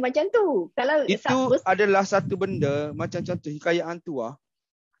tulis macam tu? Kalau itu adalah satu benda, macam contoh Hikayat Hang Tuah.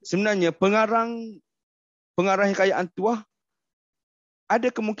 Sebenarnya pengarang Hikayat Hang Tuah ada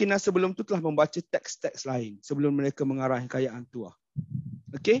kemungkinan sebelum tu telah membaca teks-teks lain sebelum mereka mengarang Hikayat Hang Tuah.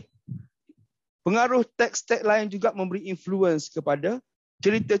 Okey? Pengaruh teks-teks lain juga memberi influence kepada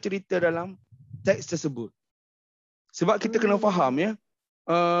cerita-cerita dalam teks tersebut. Sebab kita kena faham ya,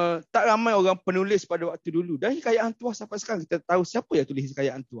 tak ramai orang penulis pada waktu dulu. Dan Hikayat Hang Tuah sampai sekarang kita tahu siapa yang tulis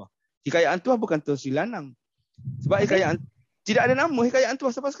Hikayat Hang Tuah. Hikayat Hang Tuah bukan Tun Sri Lanang. Sebab tidak ada nama Hikayat Hang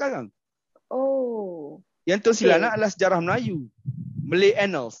Tuah sampai sekarang. Oh. Yang Tun Sri Lanang adalah sejarah Melayu. Malay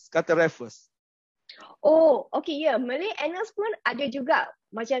Annals, kata Raffles. Oh, okay, ya. Malay Annals pun ada juga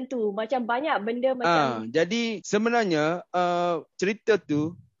macam tu. Macam banyak benda macam... Jadi sebenarnya cerita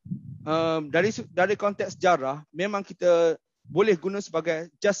tu dari konteks sejarah memang kita boleh guna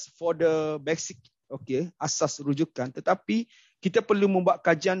sebagai just for the basic, asas rujukan, tetapi kita perlu membuat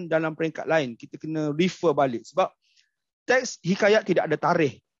kajian dalam peringkat lain. Kita kena refer balik sebab teks hikayat tidak ada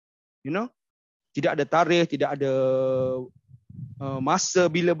tarikh, tidak ada tarikh, tidak ada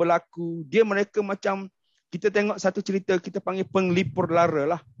masa bila berlaku. Mereka macam kita tengok satu cerita kita panggil penglipur lara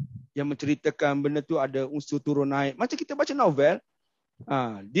lah, yang menceritakan benda tu ada unsur turun naik. Macam kita baca novel,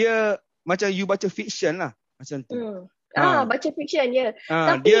 dia macam you baca fiction lah macam tu. Baca fiction ya.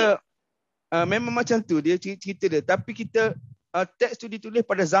 Tapi dia memang macam tu dia cerita dia. Tapi kita teks tu ditulis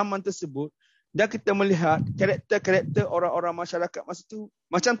pada zaman tersebut dan kita melihat karakter-karakter orang-orang masyarakat masa tu.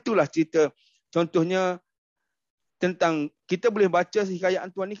 Macam itulah cerita. Contohnya tentang kita boleh baca hikayat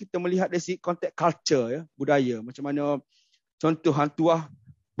hantuah ni, kita melihat dari segi konteks culture ya, budaya. Macam mana contoh hantuah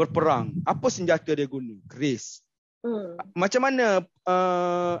berperang, apa senjata dia guna? Keris. Macam mana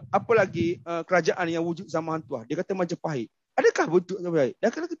apa lagi kerajaan yang wujud zaman hantuah? Dia kata Majapahit. Adakah wujud Majapahit? Dan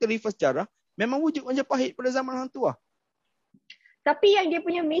kalau kita refer sejarah, memang wujud Majapahit pada zaman hantuah. Tapi yang dia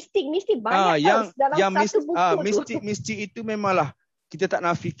punya mistik banyak dalam satu buku tu. Mistik itu memanglah kita tak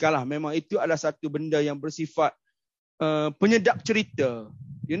nafikan lah. Memang itu adalah satu benda yang bersifat penyedap cerita,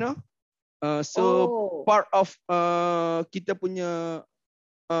 part of kita punya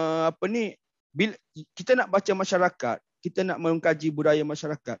bila kita nak baca masyarakat, kita nak mengkaji budaya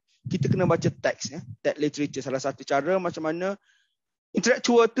masyarakat, kita kena baca teks ya, teks literature. Salah satu cara macam mana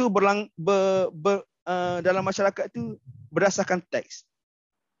intelektual tu dalam masyarakat tu berdasarkan teks.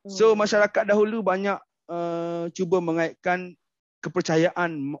 So masyarakat dahulu banyak cuba mengaitkan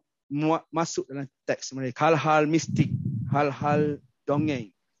kepercayaan masuk dalam teks mereka. Hal-hal mistik, hal-hal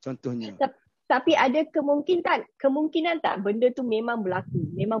dongeng contohnya. Tapi ada kemungkinan tak benda tu memang berlaku,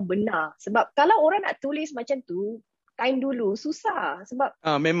 memang benar. Sebab kalau orang nak tulis macam tu, time dulu susah. Sebab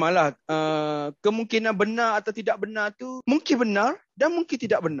memanglah kemungkinan benar atau tidak benar tu mungkin benar dan mungkin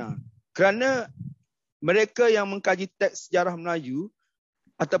tidak benar. Kerana mereka yang mengkaji teks sejarah Melayu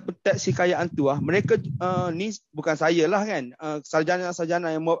ataupun teks hikayat hantuah, mereka ni bukan saya lah kan,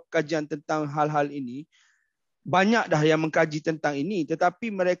 sarjana-sarjana yang buat kajian tentang hal-hal ini, banyak dah yang mengkaji tentang ini,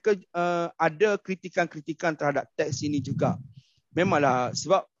 tetapi mereka ada kritikan-kritikan terhadap teks ini juga. Memanglah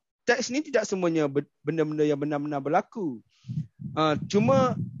sebab teks ini tidak semuanya benda-benda yang benar-benar berlaku.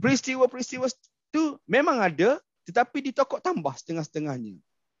 Cuma peristiwa-peristiwa tu memang ada, tetapi ditokok tambah setengah-setengahnya.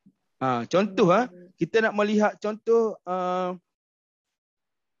 Contoh kita nak melihat contoh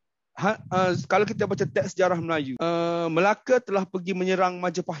kalau kita baca teks sejarah Melayu, Melaka telah pergi menyerang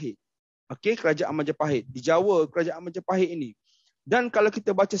Majapahit. Kerajaan Majapahit. Di Jawa, kerajaan Majapahit ini. Dan kalau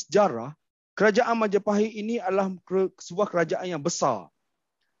kita baca sejarah, kerajaan Majapahit ini adalah sebuah kerajaan yang besar.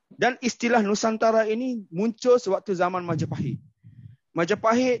 Dan istilah Nusantara ini muncul sewaktu zaman Majapahit.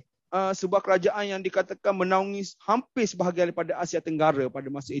 Majapahit sebuah kerajaan yang dikatakan menaungi hampir sebahagian daripada Asia Tenggara pada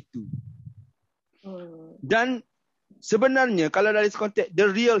masa itu. Dan sebenarnya kalau dari konteks the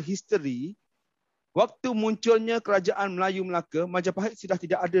real history, waktu munculnya kerajaan Melayu Melaka, Majapahit sudah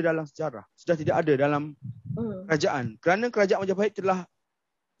tidak ada dalam sejarah. Sudah tidak ada dalam kerajaan. Kerana kerajaan Majapahit telah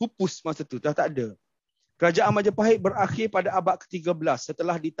pupus masa itu, dah tak ada. Kerajaan Majapahit berakhir pada abad ke-13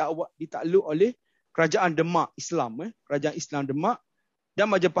 setelah ditakluk oleh kerajaan Demak Islam. Kerajaan Islam Demak. Dan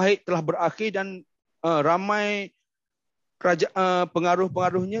Majapahit telah berakhir dan ramai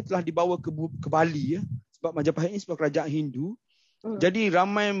pengaruh-pengaruhnya telah dibawa ke Bali. Sebab Majapahit ini sebuah kerajaan Hindu. Jadi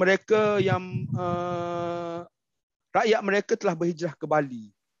ramai mereka yang rakyat mereka telah berhijrah ke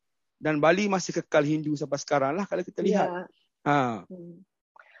Bali. Dan Bali masih kekal Hindu sampai sekarang lah kalau kita lihat.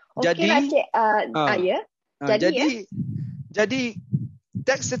 Jadi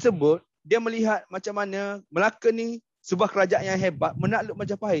teks tersebut dia melihat macam mana Melaka ni sebuah kerajaan yang hebat menakluk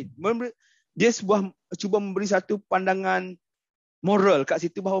Majapahit. Dia cuba memberi satu pandangan moral kat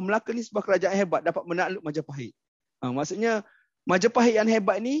situ bahawa Melaka ni sebuah kerajaan hebat dapat menakluk Majapahit. Maksudnya Majapahit yang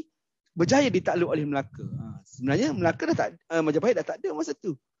hebat ni berjaya ditakluk oleh Melaka. Sebenarnya Melaka Majapahit dah tak ada masa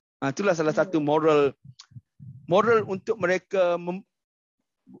tu. Itulah salah satu moral untuk mereka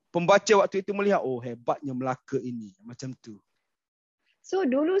pembaca waktu itu melihat hebatnya Melaka ini macam tu. So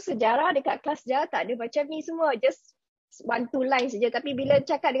dulu sejarah dekat kelas sejarah tak ada macam ni semua, just one two line saja. Tapi bila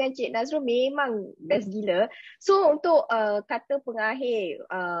cakap dengan Cik Nazrul memang best gila. So untuk kata pengakhir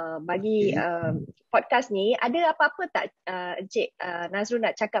bagi podcast ni, ada apa-apa tak Cik Nazrul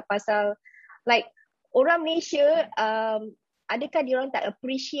nak cakap pasal like orang Malaysia, adakah diorang tak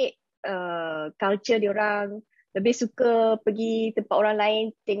appreciate culture diorang, lebih suka pergi tempat orang lain,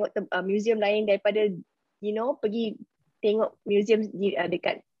 tengok museum lain daripada pergi tengok museum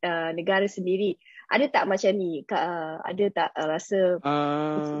dekat negara sendiri. Ada tak macam ni? Ada tak rasa?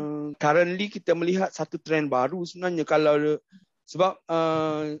 Currently kita melihat satu trend baru sebenarnya sebab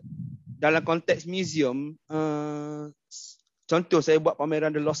dalam konteks museum, contoh saya buat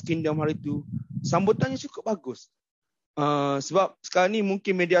pameran The Lost Kingdom hari itu, sambutannya cukup bagus. Sebab sekarang ni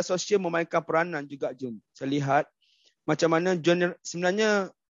mungkin media sosial memainkan peranan juga, Jun. Saya lihat macam mana sebenarnya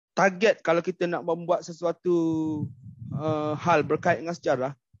target kalau kita nak membuat sesuatu hal berkait dengan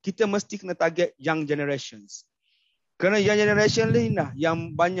sejarah, kita mesti kena target young generations. Kerana young generation lah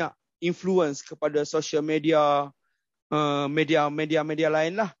yang banyak influence kepada social media, media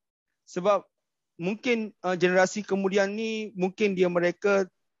lain lah. Sebab mungkin generasi kemudian ni mungkin mereka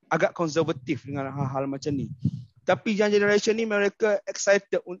agak konservatif dengan hal-hal macam ni. Tapi young generation ni mereka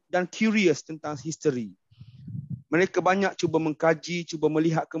excited dan curious tentang history. Mereka banyak cuba mengkaji, cuba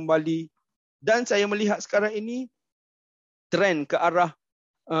melihat kembali. Dan saya melihat sekarang ini trend ke arah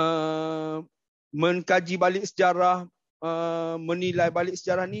mengkaji balik sejarah, menilai balik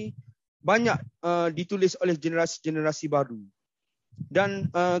sejarah ni banyak ditulis oleh generasi-generasi baru. Dan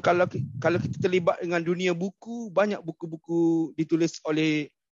kalau kita terlibat dengan dunia buku, banyak buku-buku ditulis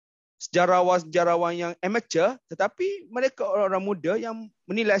oleh sejarawan-sejarawan yang amateur, tetapi mereka orang-orang muda yang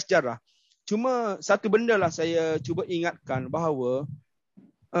menilai sejarah. Cuma satu benda lah saya cuba ingatkan bahawa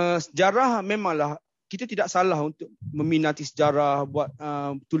sejarah memanglah kita tidak salah untuk meminati sejarah, buat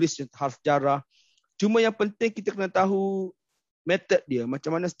tulis hal sejarah. Cuma yang penting kita kena tahu metod dia,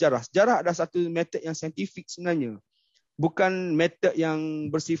 macam mana sejarah. Sejarah ada satu metod yang saintifik sebenarnya. Bukan metod yang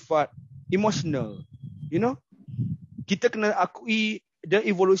bersifat emotional. Kita kena akui the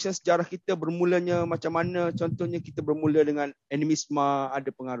evolution sejarah kita bermulanya macam mana. Contohnya kita bermula dengan animisme, ada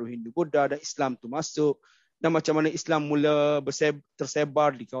pengaruh Hindu, Buddha dan Islam tu masuk. Dan macam mana Islam mula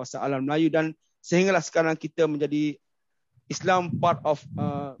tersebar di kawasan alam Melayu, dan sehinggalah sekarang kita menjadi Islam part of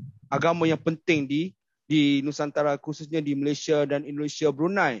agama yang penting di Nusantara, khususnya di Malaysia dan Indonesia,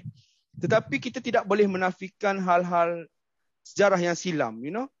 Brunei. Tetapi kita tidak boleh menafikan hal-hal sejarah yang silam,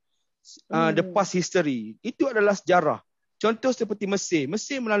 the past history. Itu adalah sejarah. Contoh seperti Mesir.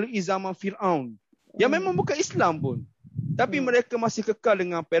 Mesir melalui zaman Fir'aun, yang memang bukan Islam pun. Tapi mereka masih kekal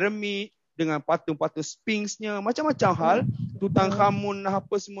dengan piramid, dengan patung-patung Sphinxnya, macam-macam hal. Tutankhamun,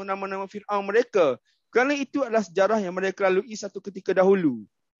 apa semua nama-nama Fir'aun mereka. Kerana itu adalah sejarah yang mereka lalui satu ketika dahulu.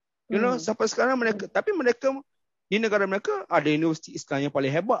 Sampai sekarang tapi mereka di negara mereka ada universiti Islam yang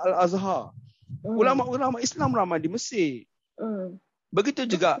paling hebat, Al-Azhar. Ulama-ulama Islam ramai di Mesir. Begitu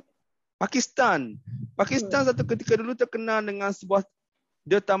juga Pakistan. Pakistan satu ketika dulu terkenal dengan sebuah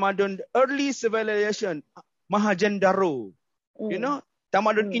tamadun early civilization, Mohenjo-daro.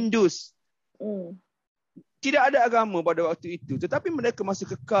 Tamadun Indus. Tidak ada agama pada waktu itu, tetapi mereka masih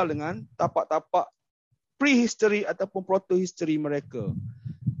kekal dengan tapak-tapak prehistory ataupun proto-history mereka.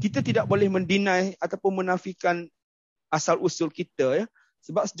 Kita tidak boleh mendeny ataupun menafikan asal-usul kita, ya.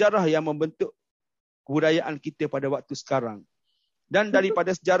 Sebab sejarah yang membentuk kebudayaan kita pada waktu sekarang. Dan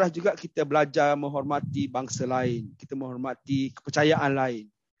daripada sejarah juga kita belajar menghormati bangsa lain, kita menghormati kepercayaan lain.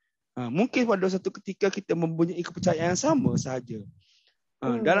 Mungkin pada satu ketika kita mempunyai kepercayaan yang sama sahaja.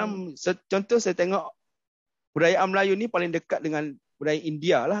 Dalam contoh saya tengok budaya Melayu ni paling dekat dengan budaya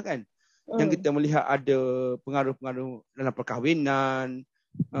India lah kan. Yang kita melihat ada pengaruh-pengaruh dalam perkahwinan.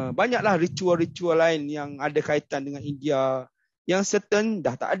 Banyaklah ritual-ritual lain yang ada kaitan dengan India. Yang certain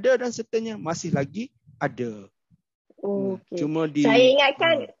dah tak ada dan certainnya masih lagi ada. Okay. Cuma saya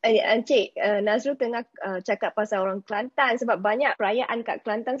ingatkan Encik Nazrul tengah cakap pasal orang Kelantan, sebab banyak perayaan kat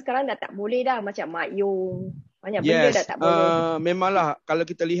Kelantan sekarang dah tak boleh dah, macam Mak Yong, banyak benda dah tak boleh. Memanglah kalau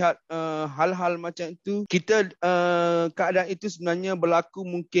kita lihat hal-hal macam itu, kita keadaan itu sebenarnya berlaku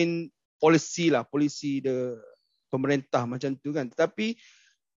mungkin polisi pemerintah macam tu kan. Tetapi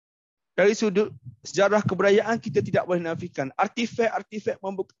dari sudut sejarah kebudayaan kita tidak boleh nafikan. Artifak-artifak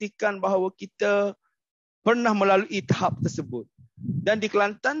membuktikan bahawa kita pernah melalui tahap tersebut. Dan di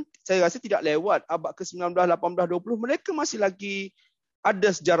Kelantan, saya rasa tidak lewat abad ke-19, 18, 20, mereka masih lagi ada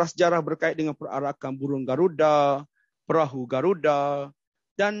sejarah-sejarah berkait dengan perarakan burung Garuda, perahu Garuda,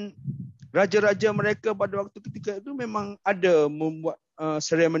 dan raja-raja mereka pada waktu ketika itu memang ada membuat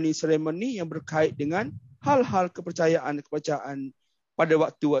seremoni-seremoni yang berkait dengan hal-hal kepercayaan pada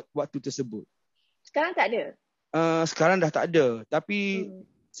waktu tersebut. Sekarang tak ada? Sekarang dah tak ada. Tapi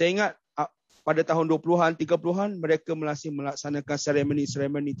saya ingat pada tahun 20-an, 30-an mereka masih melaksanakan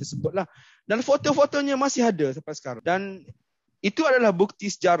seremoni-seremoni tersebutlah. Dan foto-fotonya masih ada sampai sekarang. Dan itu adalah bukti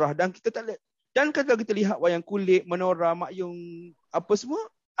sejarah. Dan kita tak lihat. Dan kalau kita lihat wayang kulit, menora, Mak Yong, apa semua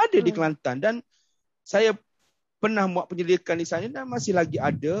ada di Kelantan. Dan saya pernah buat penyelidikan di sana dan masih lagi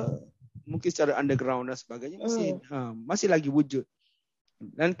ada mungkin secara underground dan sebagainya masih lagi wujud.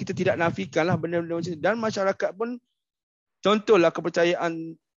 Dan kita tidak nafikanlah benda-benda macam itu. Dan masyarakat pun, contohlah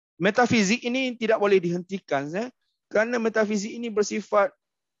kepercayaan metafizik ini tidak boleh dihentikan, kerana metafizik ini bersifat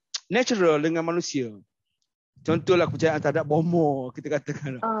natural dengan manusia. Contohlah kepercayaan terhadap bomoh, kita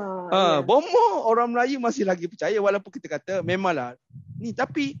katakan. Bomoh orang Melayu masih lagi percaya, walaupun kita kata memanglah ni,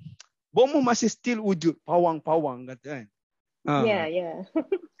 tapi bomoh masih still wujud, pawang-pawang kata kan.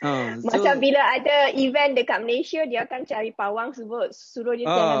 Macam bila ada event dekat Malaysia, dia akan cari pawang suruh dia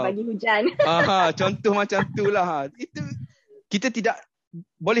jangan bagi hujan. Contoh macam itulah. Itu kita tidak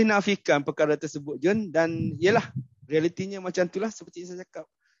boleh nafikan perkara tersebut, Jun, dan yalah realitinya macam itulah seperti yang saya cakap.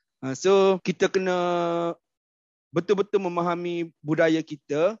 So kita kena betul-betul memahami budaya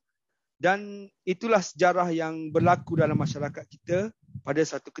kita, dan itulah sejarah yang berlaku dalam masyarakat kita pada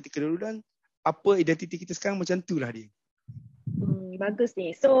satu ketika dulu, dan apa identiti kita sekarang macam itulah dia. Bagus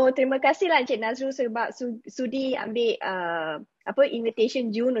ni. So terima kasihlah Encik Nazrul sebab sudi ambil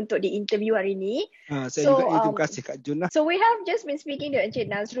invitation Jun untuk diinterview hari ni. Saya juga terima kasih Kak Jun lah. So we have just been speaking to Encik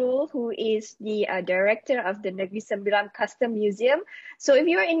Nazrul, who is the director of the Negeri Sembilan Custom Museum. So if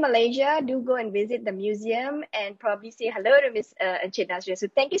you're in Malaysia, do go and visit the museum and probably say hello to Miss Encik Nazrul. So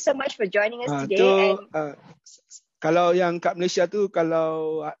thank you so much for joining us today. Kalau yang kat Malaysia tu,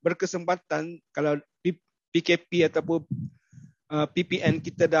 kalau berkesempatan, kalau PKP ataupun PPN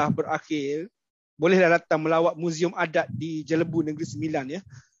kita dah berakhir, bolehlah datang melawat Muzium Adat di Jelebu Negeri Sembilan, ya.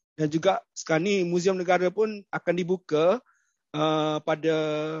 Dan juga sekarang ni Muzium Negara pun akan dibuka pada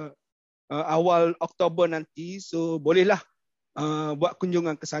awal Oktober nanti. So bolehlah buat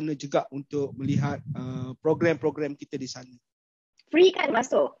kunjungan ke sana juga untuk melihat program-program kita di sana. Free kan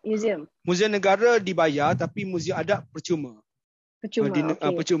masuk muzium? Muzium Negara dibayar, tapi Muzium Adat percuma.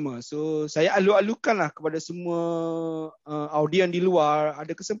 Percuma. So saya alu-alukanlah kepada semua audien di luar,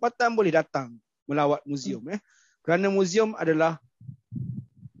 ada kesempatan boleh datang melawat muzium, kerana muzium adalah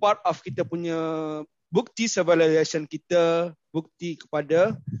part of kita punya bukti civilization kita, bukti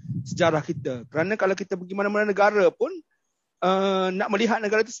kepada sejarah kita. Kerana kalau kita pergi mana-mana negara pun, nak melihat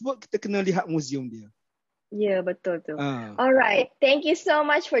negara tersebut, kita kena lihat muzium dia. Ya, betul tu. Alright, thank you so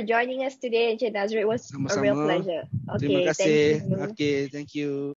much for joining us today, Encik Nazrul. It was a real pleasure. Terima kasih. Okay, thank you.